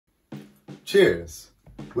Cheers!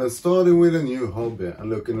 When starting with a new hobby and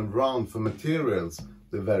looking around for materials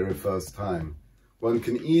the very first time, one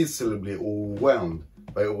can easily be overwhelmed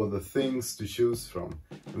by all the things to choose from,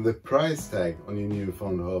 and the price tag on your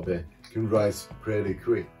newfound hobby can rise pretty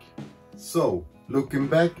quick. So, looking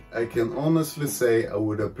back, I can honestly say I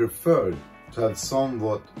would have preferred to have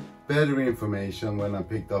somewhat better information when I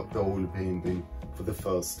picked up the oil painting for the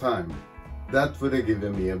first time. That would have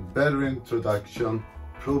given me a better introduction,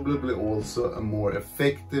 probably also a more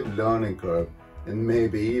effective learning curve, and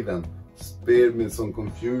maybe even spared me some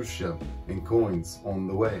confusion and coins on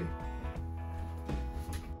the way.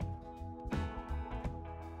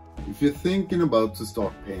 If you're thinking about to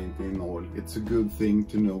start painting in oil, it's a good thing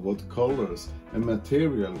to know what colors and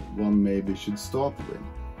material one maybe should start with.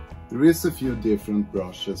 There is a few different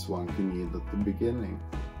brushes one can need at the beginning.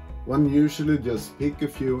 One usually just pick a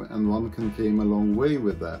few, and one can come a long way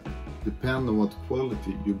with that, depending on what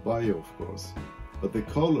quality you buy, of course. But the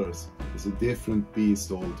colors is a different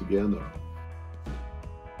beast altogether.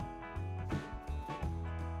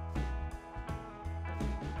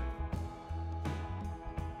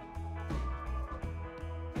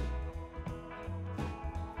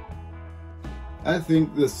 I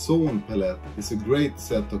think the Zorn Palette is a great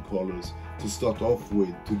set of colors to start off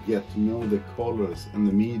with to get to know the colors and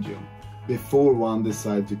the medium before one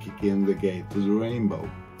decides to kick in the gate to the rainbow.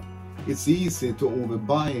 It's easy to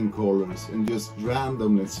overbuy in colors and just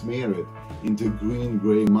randomly smear it into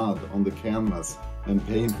green-grey mud on the canvas when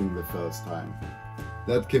painting the first time.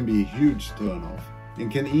 That can be a huge turn-off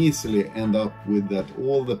and can easily end up with that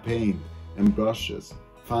all the paint and brushes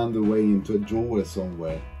find their way into a drawer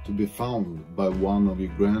somewhere to be found by one of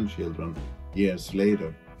your grandchildren years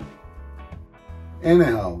later.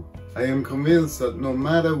 Anyhow, I am convinced that no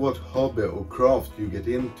matter what hobby or craft you get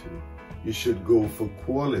into, you should go for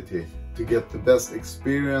quality to get the best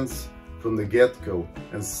experience from the get-go,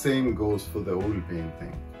 and same goes for the oil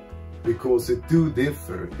painting. Because it do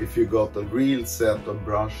differ if you got a real set of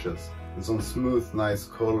brushes and some smooth nice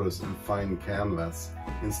colors and fine canvas,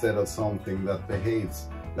 instead of something that behaves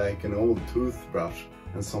like an old toothbrush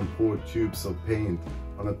and some poor tubes of paint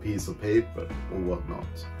on a piece of paper or whatnot.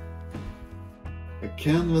 A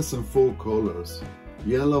canvas in 4 colors,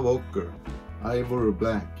 yellow ochre, ivory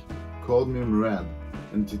black, cadmium red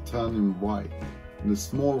and titanium white, and a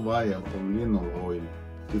small vial of linol oil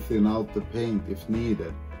to thin out the paint if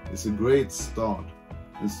needed is a great start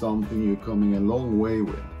and something you're coming a long way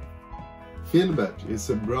with. Filbert is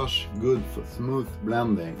a brush good for smooth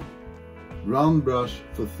blending. Round brush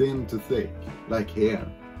for thin to thick, like hair.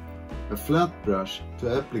 A flat brush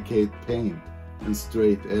to applicate paint and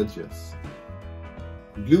straight edges.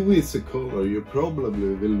 Blue is a color you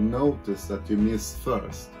probably will notice that you missed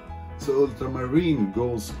first, so ultramarine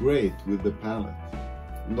goes great with the palette.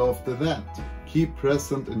 And after that, keep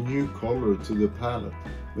present a new color to the palette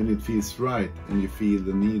when it feels right and you feel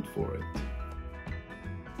the need for it.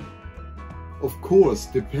 Of course,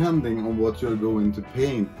 depending on what you're going to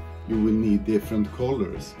paint, you will need different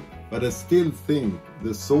colors, but I still think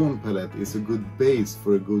the Zorn Palette is a good base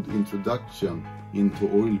for a good introduction into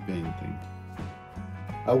oil painting.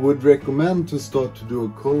 I would recommend to start to do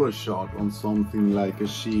a color chart on something like a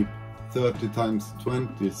cheap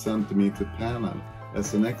 30x20 cm panel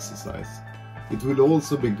as an exercise. It will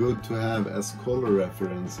also be good to have as color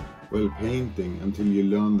reference while painting until you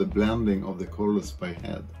learn the blending of the colors by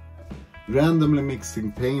head. Randomly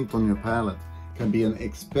mixing paint on your palette can be an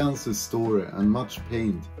expensive story, and much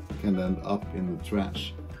paint can end up in the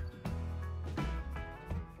trash.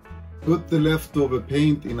 Put the leftover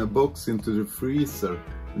paint in a box into the freezer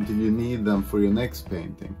until you need them for your next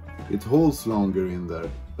painting. It holds longer in there,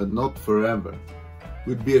 but not forever. It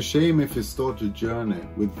would be a shame if you start a journey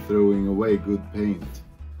with throwing away good paint.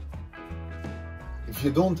 If you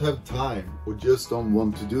don't have time or just don't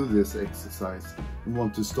want to do this exercise and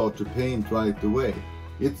want to start to paint right away,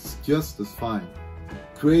 it's just as fine.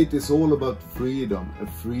 Create is all about freedom, a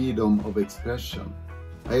freedom of expression.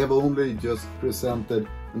 I have only just presented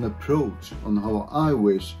an approach on how I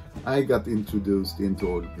wish I got introduced into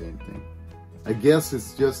oil painting. I guess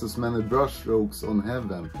it's just as many brush strokes on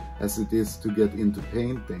heaven as it is to get into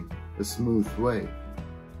painting a smooth way.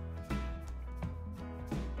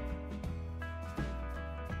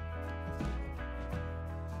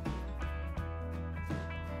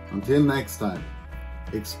 Until next time,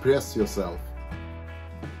 express yourself.